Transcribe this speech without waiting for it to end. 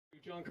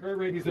John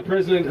Cartwright. He's the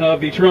president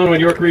of the Toronto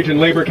and York Region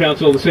Labour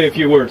Council to say a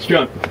few words.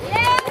 John.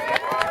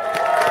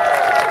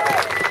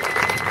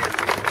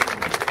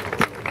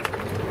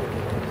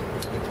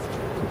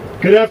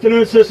 Good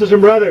afternoon, sisters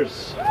and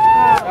brothers.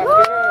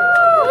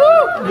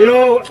 You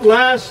know,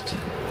 last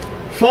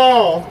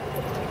fall,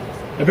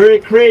 a very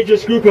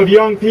courageous group of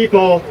young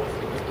people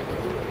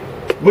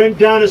went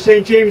down to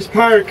St. James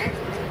Park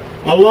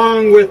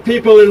along with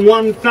people in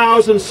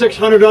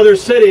 1,600 other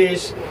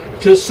cities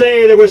to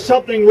say there was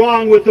something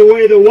wrong with the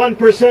way the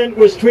 1%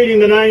 was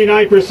treating the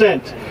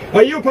 99%.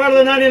 Are you part of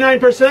the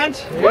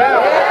 99%?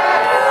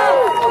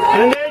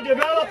 Yeah! And they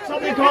developed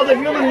something called the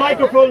human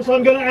microphone, so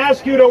I'm going to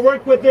ask you to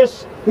work with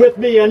this with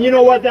me. And you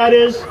know what that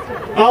is?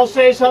 I'll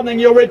say something,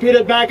 you'll repeat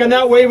it back, and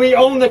that way we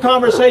own the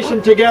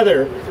conversation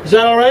together. Is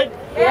that all right?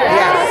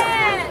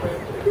 Yes!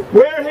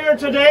 We're here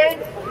today.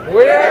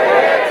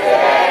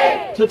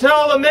 To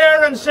tell the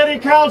Mayor and City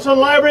Council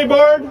Library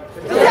Board.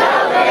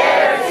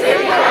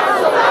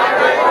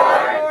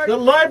 The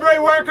library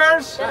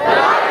workers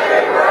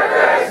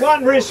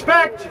want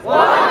respect,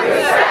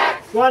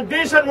 want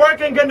decent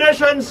working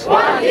conditions,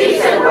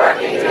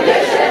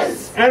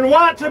 and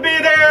want to be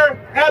there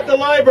at the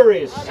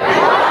libraries.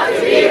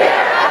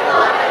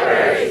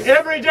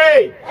 Every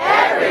day.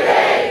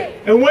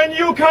 And when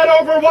you cut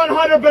over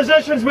 100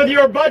 positions with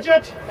your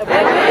budget,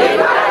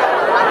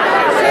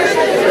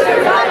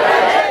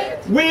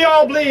 we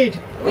all bleed.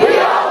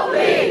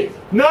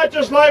 Not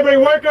just library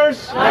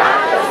workers,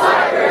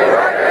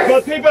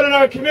 but people in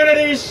our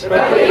communities,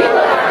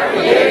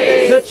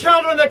 the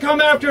children that come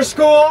after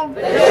school,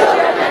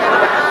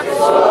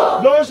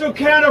 those who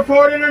can't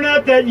afford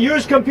internet that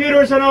use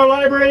computers in our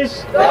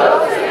libraries.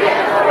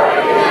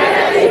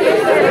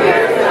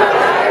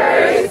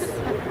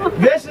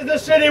 This is the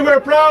city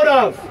we're proud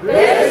of.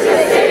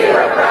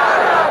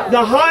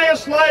 The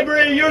highest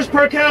library use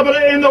per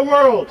capita in the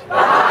world.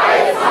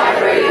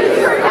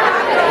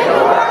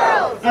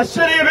 A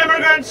city of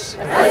immigrants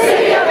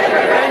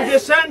and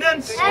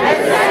descendants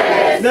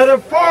that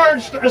have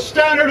forged a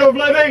standard of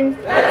living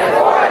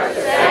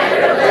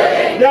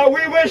that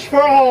we wish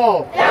for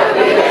all.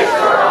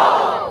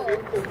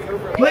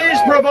 Please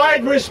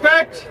provide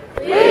respect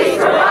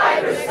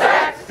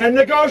and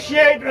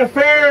negotiate a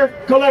fair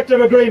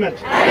collective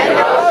agreement.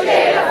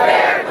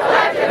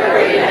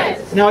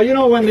 Now, you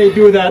know, when they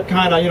do that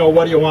kind of,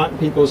 what do you want?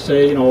 People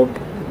say,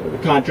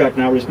 contract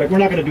now, respect. We're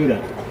not going to do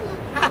that.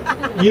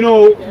 You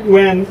know,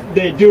 when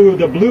they do,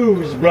 the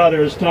Blues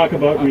Brothers talk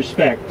about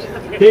respect.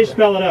 They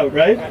spell it out,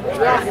 right?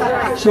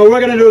 So we're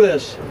going to do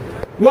this.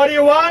 What do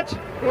you want?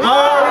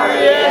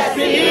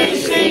 R-E-S-P-E-C-T.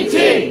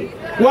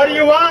 What do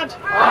you want?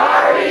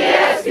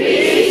 R-E-S-P-E-C-T.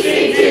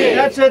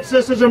 That's it,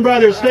 sisters and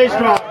brothers. Stay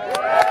strong.